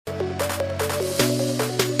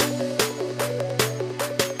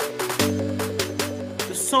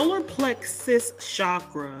solar plexus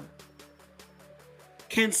chakra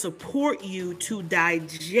can support you to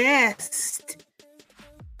digest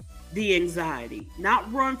the anxiety, not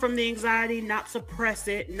run from the anxiety, not suppress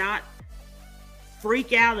it, not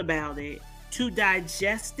freak out about it, to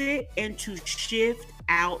digest it and to shift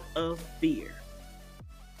out of fear.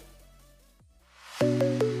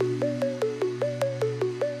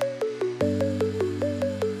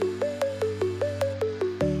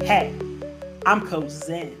 Hey, I'm Coach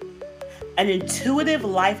Zen, an intuitive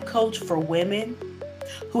life coach for women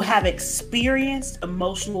who have experienced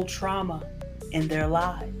emotional trauma in their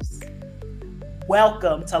lives.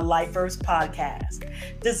 Welcome to Lifers Podcast,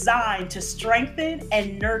 designed to strengthen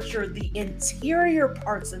and nurture the interior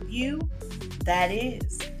parts of you, that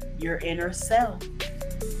is, your inner self.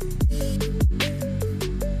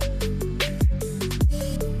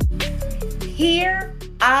 Here,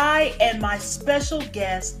 I and my special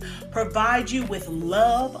guest provide you with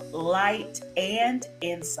love, light, and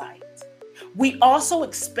insight. We also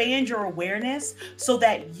expand your awareness so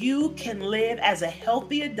that you can live as a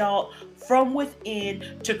healthy adult from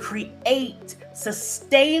within to create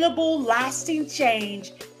sustainable, lasting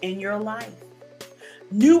change in your life.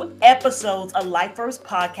 New episodes of Lifers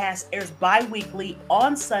Podcast airs bi-weekly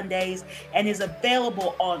on Sundays and is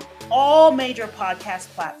available on all major podcast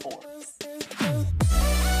platforms.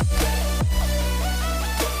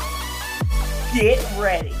 Get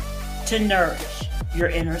ready to nourish your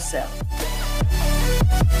inner self.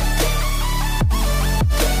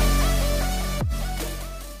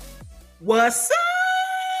 What's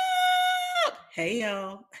up? Hey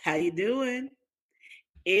y'all, how you doing?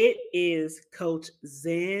 It is Coach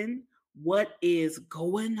Zen. What is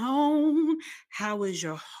going on? How is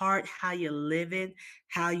your heart? How you living?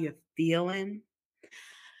 How you feeling?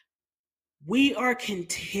 We are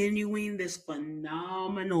continuing this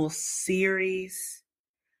phenomenal series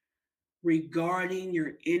regarding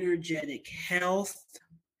your energetic health.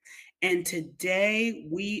 And today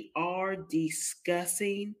we are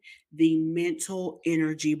discussing the mental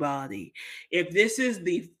energy body. If this is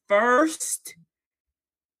the first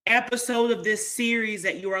episode of this series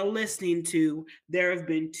that you are listening to, there have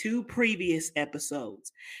been two previous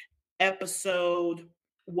episodes. Episode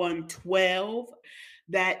 112,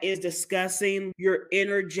 that is discussing your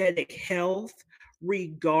energetic health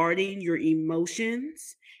regarding your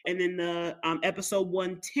emotions. And then the episode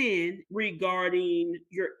 110 regarding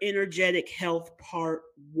your energetic health part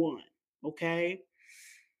 1. Okay.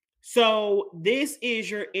 So this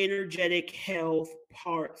is your energetic health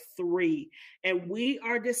part 3. And we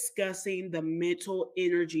are discussing the mental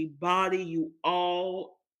energy body. You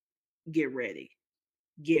all get ready.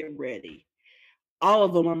 Get ready. All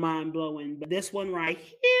of them are mind blowing, but this one right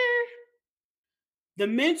here, the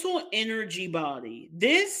mental energy body.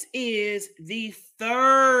 This is the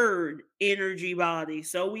third energy body.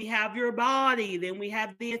 So we have your body, then we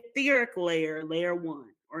have the etheric layer, layer 1,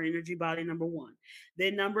 or energy body number 1.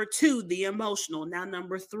 Then number 2, the emotional. Now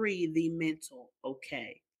number 3, the mental.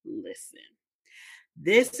 Okay, listen.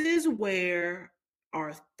 This is where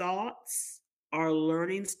our thoughts, our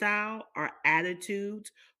learning style, our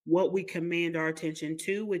attitudes, what we command our attention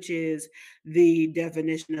to, which is the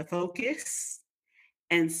definition of focus,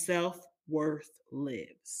 and self-worth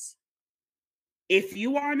lives. If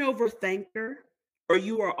you are an overthinker or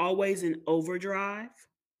you are always in overdrive,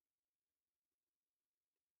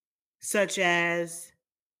 such as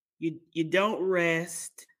you don't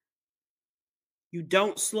rest, you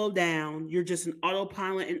don't slow down, you're just an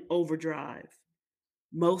autopilot and overdrive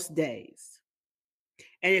most days.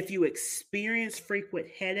 And if you experience frequent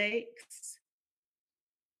headaches,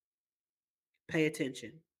 pay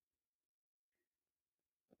attention.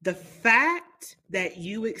 The fact that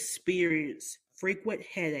you experience frequent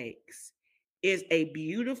headaches is a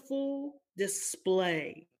beautiful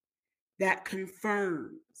display that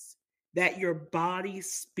confirms that your body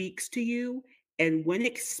speaks to you. And when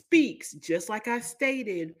it speaks, just like I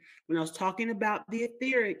stated when I was talking about the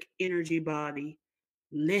etheric energy body,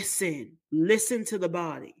 listen to the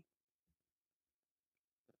body.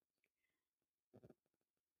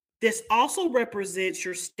 This also represents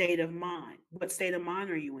your state of mind. What state of mind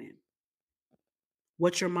are you in?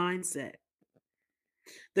 What's your mindset?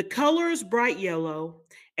 The color is bright yellow,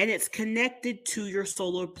 and it's connected to your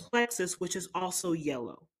solar plexus, which is also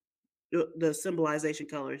yellow. The symbolization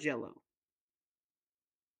color is yellow.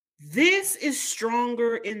 This is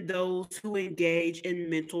stronger in those who engage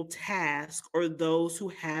in mental tasks or those who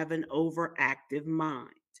have an overactive mind.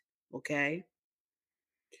 Okay?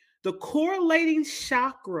 The correlating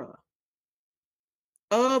chakra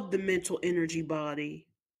of the mental energy body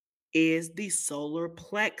is the solar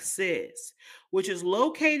plexus, which is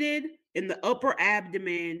located in the upper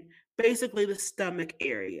abdomen, basically the stomach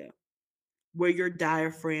area where your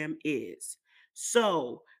diaphragm is.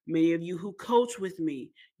 So, many of you who coach with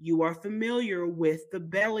me, you are familiar with the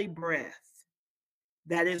belly breath.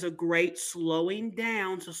 That is a great slowing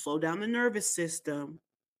down to slow down the nervous system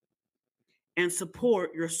and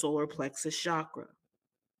support your solar plexus chakra.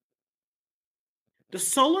 The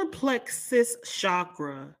solar plexus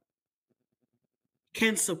chakra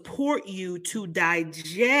can support you to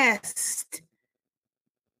digest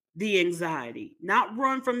the anxiety, not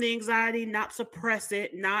run from the anxiety, not suppress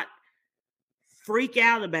it, not freak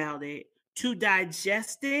out about it, to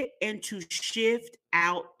digest it and to shift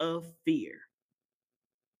out of fear.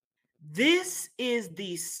 This is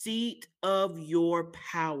the seat of your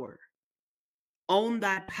power. Own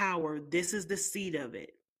thy power. This is the seat of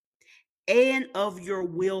it. And of your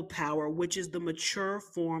willpower, which is the mature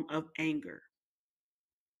form of anger.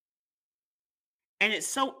 And it's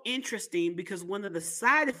so interesting because one of the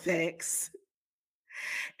side effects,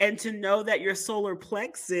 and to know that your solar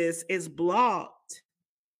plexus is blocked,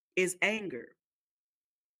 is anger.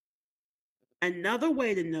 Another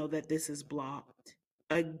way to know that this is blocked,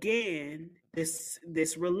 again, this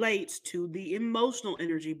relates to the emotional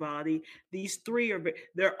energy body. These three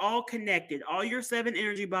they're all connected. All your 7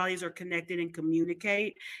 energy bodies are connected and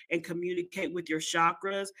communicate with your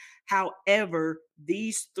chakras. However,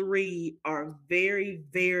 these 3 are very,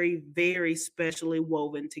 very, very specially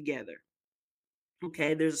woven together.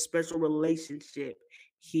 Okay, there's a special relationship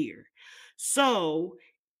here. So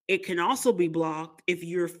it can also be blocked if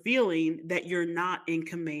you're feeling that you're not in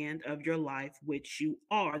command of your life, which you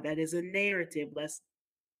are. That is a narrative. Let's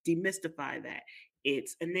demystify that.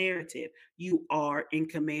 It's a narrative. You are in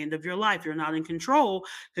command of your life. You're not in control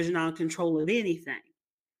because you're not in control of anything.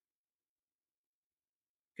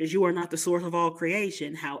 Because you are not the source of all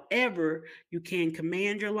creation. However, you can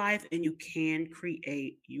command your life and you can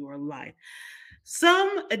create your life.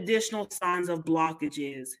 Some additional signs of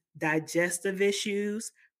blockages: digestive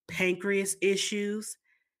issues, pancreas issues,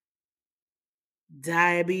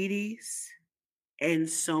 diabetes, and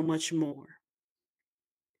so much more.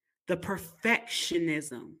 The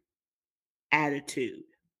perfectionism attitude.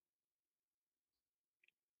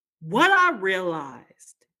 What I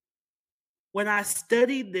realized when I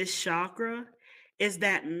studied this chakra is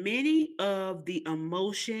that many of the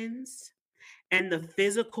emotions and the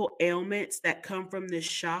physical ailments that come from this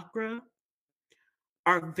chakra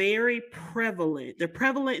are very prevalent. They're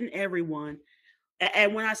prevalent in everyone.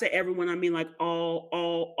 And when I say everyone, I mean like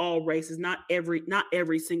all races, not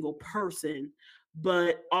every single person,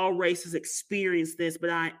 but all races experience this.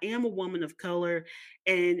 But I am a woman of color,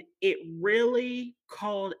 and it really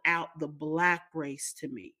called out the Black race to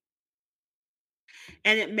me.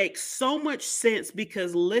 And it makes so much sense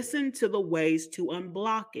because listen to the ways to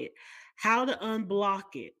unblock it. How to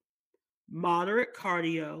unblock it: moderate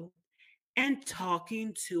cardio, and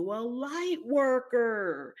talking to a light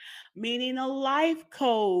worker, meaning a life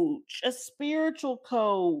coach, a spiritual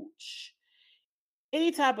coach,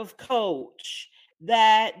 any type of coach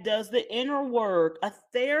that does the inner work, a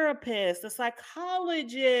therapist, a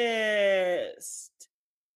psychologist.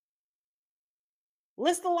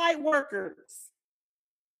 List the light workers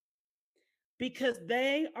because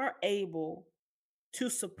they are able to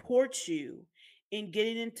support you in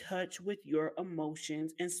getting in touch with your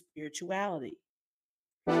emotions and spirituality.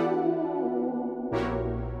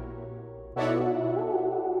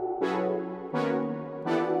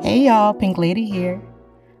 Hey y'all, Pink Lady here.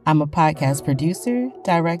 I'm a podcast producer,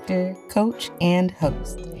 director, coach, and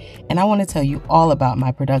host. And I want to tell you all about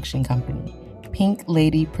my production company, Pink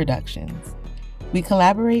Lady Productions. We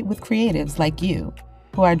collaborate with creatives like you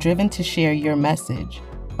who are driven to share your message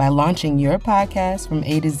by launching your podcast from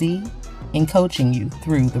A to Z and coaching you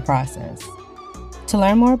through the process. To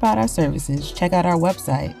learn more about our services, check out our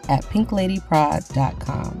website at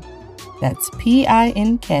pinkladyprod.com. That's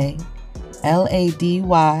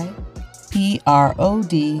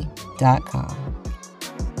PINKLADYPROD.com.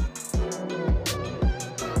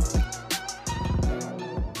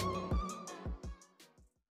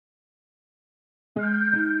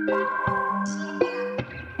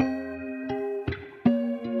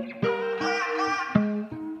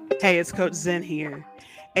 Hey, it's Coach Zen here.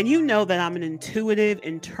 And you know that I'm an intuitive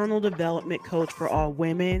internal development coach for all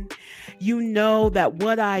women. You know that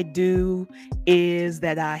what I do is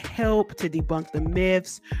that I help to debunk the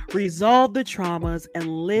myths, resolve the traumas, and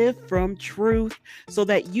live from truth so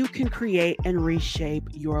that you can create and reshape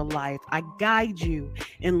your life. I guide you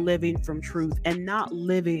in living from truth and not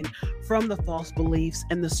living from the false beliefs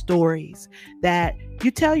and the stories that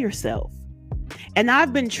you tell yourself. And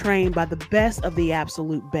I've been trained by the best of the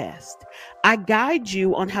absolute best. I guide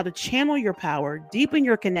you on how to channel your power, deepen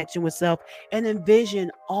your connection with self, and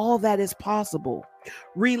envision all that is possible.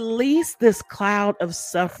 Release this cloud of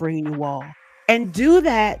suffering, you all. And do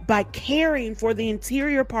that by caring for the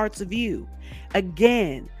interior parts of you.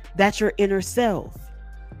 Again, that's your inner self.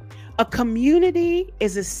 A community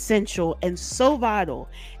is essential and so vital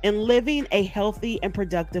in living a healthy and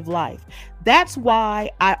productive life. That's why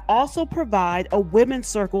I also provide a women's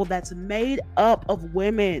circle that's made up of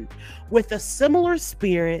women with a similar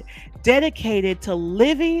spirit dedicated to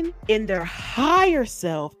living in their higher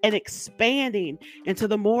self and expanding into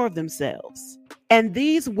the more of themselves. And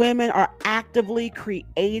these women are actively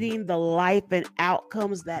creating the life and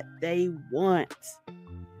outcomes that they want.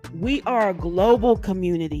 We are a global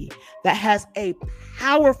community that has a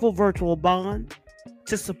powerful virtual bond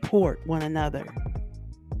to support one another.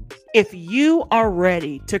 If you are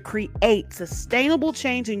ready to create sustainable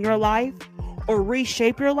change in your life or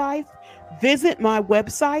reshape your life, visit my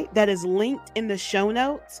website that is linked in the show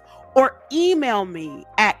notes or email me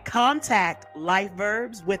at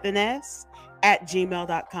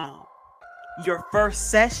contactlifeverbs@gmail.com. Your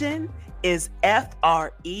first session is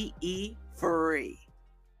free.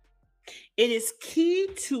 It is key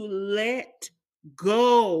to let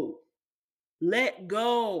go. Let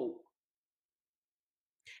go.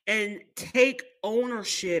 And take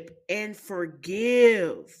ownership and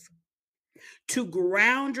forgive. To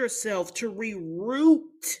ground yourself, to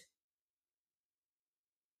reroot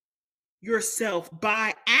yourself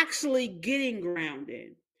by actually getting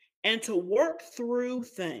grounded and to work through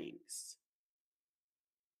things.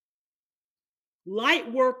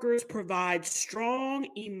 Light workers provide strong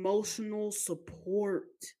emotional support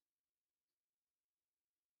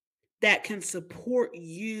that can support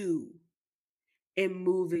you in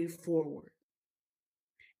moving forward.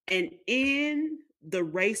 And in the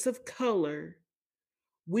race of color,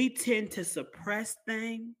 we tend to suppress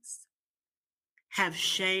things, have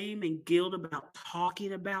shame and guilt about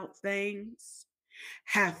talking about things,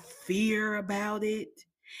 have fear about it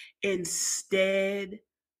instead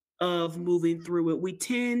of moving through it. We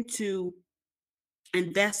tend to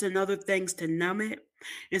invest in other things to numb it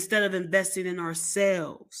instead of investing in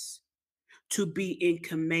ourselves to be in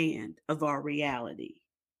command of our reality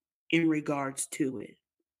in regards to it.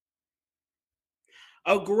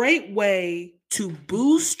 A great way to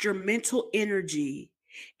boost your mental energy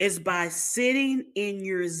is by sitting in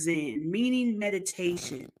your Zen, meaning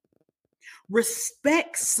meditation.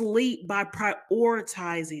 Respect sleep by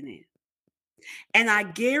prioritizing it. And I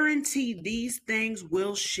guarantee these things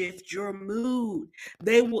will shift your mood.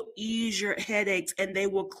 They will ease your headaches and they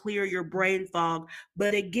will clear your brain fog.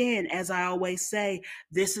 But again, as I always say,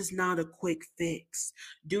 this is not a quick fix.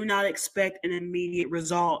 Do not expect an immediate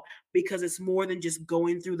result because it's more than just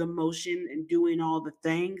going through the motion and doing all the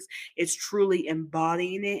things. It's truly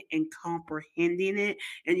embodying it and comprehending it.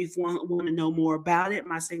 And if you want to know more about it,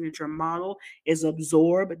 my signature model is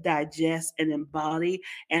absorb, digest, and embody.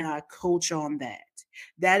 And I coach on that.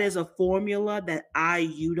 That is a formula that I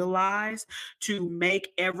utilize to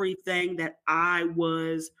make everything that I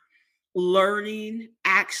was learning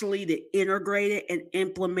actually to integrate it and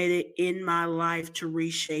implement it in my life to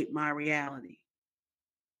reshape my reality.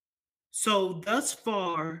 So, thus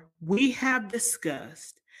far, we have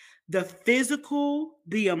discussed the physical,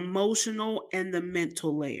 the emotional, and the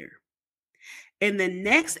mental layer. In the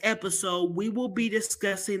next episode, we will be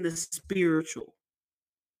discussing the spiritual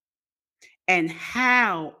and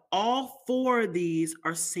how all four of these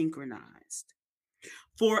are synchronized.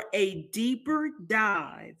 For a deeper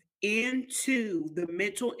dive into the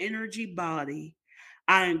mental energy body,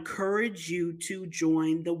 I encourage you to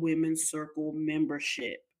join the Women's Circle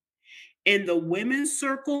membership. In the Women's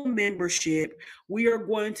Circle membership, we are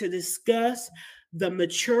going to discuss the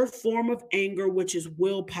mature form of anger, which is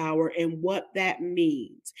willpower, and what that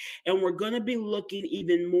means. And we're going to be looking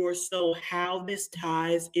even more so how this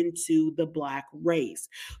ties into the Black race.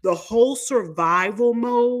 The whole survival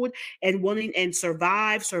mode and wanting and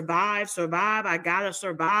survive. I got to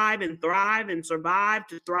survive and thrive and survive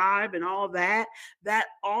to thrive and all that. That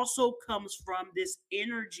also comes from this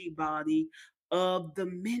energy body of the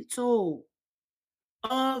mental.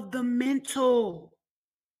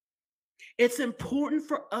 It's important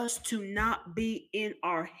for us to not be in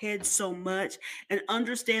our head so much and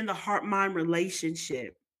understand the heart-mind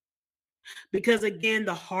relationship. Because again,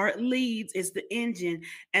 the heart leads, is the engine,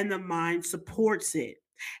 and the mind supports it.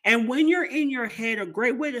 And when you're in your head, a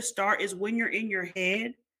great way to start is when you're in your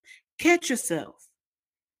head, catch yourself.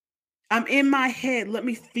 I'm in my head. Let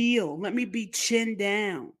me feel. Let me be chin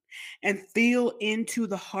down and feel into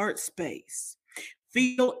the heart space.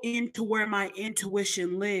 Feel into where my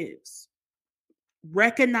intuition lives.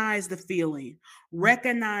 Recognize the feeling,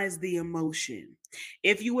 recognize the emotion.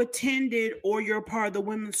 If you attended or you're part of the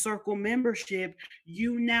Women's Circle membership,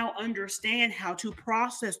 you now understand how to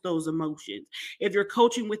process those emotions. If you're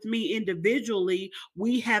coaching with me individually,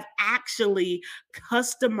 we have actually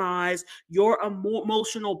customized your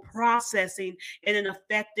emotional processing in an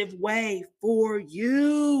effective way for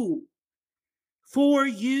you. For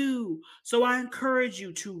you. So I encourage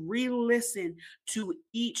you to re-listen to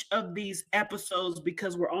each of these episodes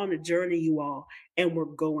because we're on a journey, you all, and we're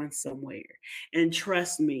going somewhere. And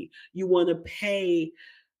trust me, you want to pay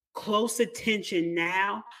close attention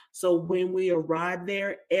now. So when we arrive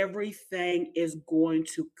there, everything is going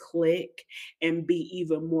to click and be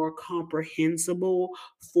even more comprehensible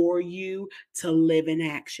for you to live in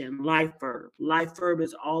action. Life Verb. Life Verb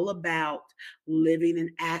is all about living in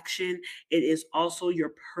action. It is also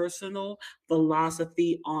your personal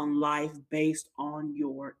philosophy on life based on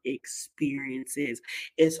your experiences.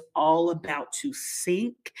 It's all about to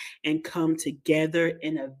sync and come together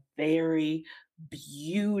in a very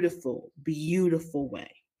beautiful, beautiful way.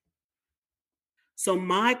 So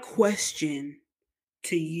my question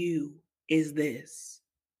to you is this: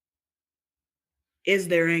 is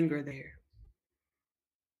there anger there?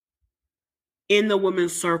 In the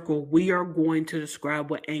Women's Circle, we are going to describe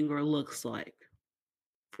what anger looks like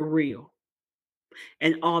for real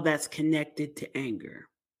and all that's connected to anger.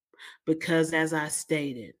 Because as I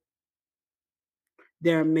stated,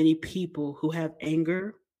 there are many people who have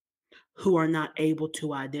anger who are not able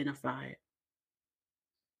to identify it.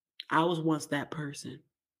 I was once that person,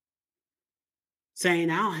 saying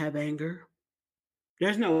I don't have anger.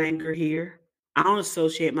 There's no anger here. I don't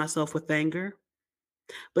associate myself with anger.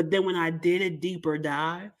 But then when I did a deeper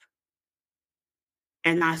dive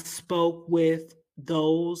and I spoke with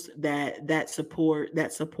those that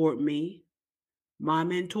support me, my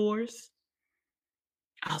mentors,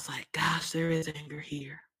 I was like, gosh, there is anger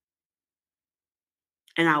here.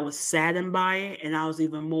 And I was saddened by it, and I was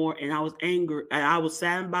even more, and I was angry, and I was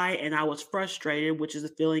saddened by it, and I was frustrated, which is a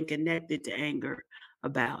feeling connected to anger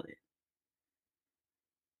about it.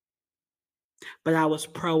 But I was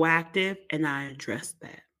proactive and I addressed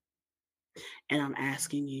that. And I'm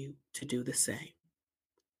asking you to do the same.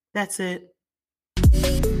 That's it.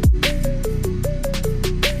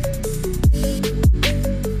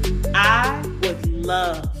 I would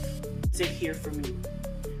love to hear from you.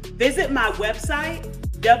 Visit my website,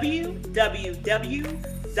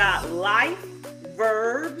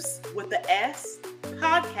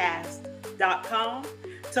 www.lifeverbspodcast.com,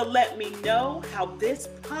 to let me know how this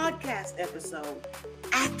podcast episode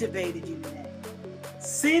activated you today.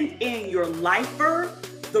 Send in your life verb,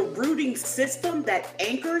 the rooting system that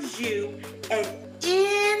anchors you, and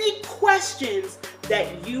any questions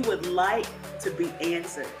that you would like to be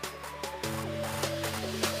answered.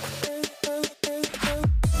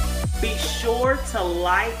 Be sure to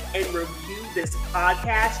like and review this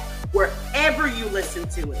podcast wherever you listen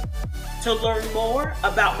to it. To learn more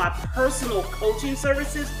about my personal coaching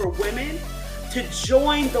services for women, to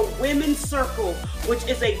join the Women's Circle, which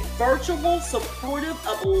is a virtual, supportive,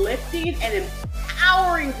 uplifting, and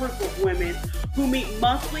empowering group of women who meet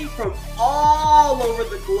monthly from all over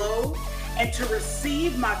the globe, and to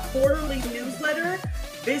receive my quarterly newsletter,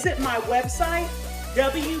 visit my website,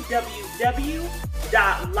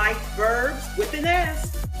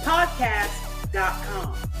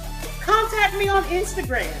 www.lifeverbspodcast.com. Contact me on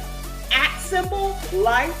Instagram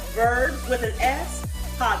 @lifeverbs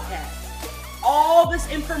podcast. All this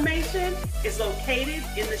information is located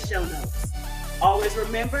in the show notes. Always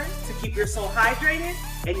remember to keep your soul hydrated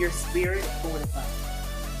and your spirit fortified.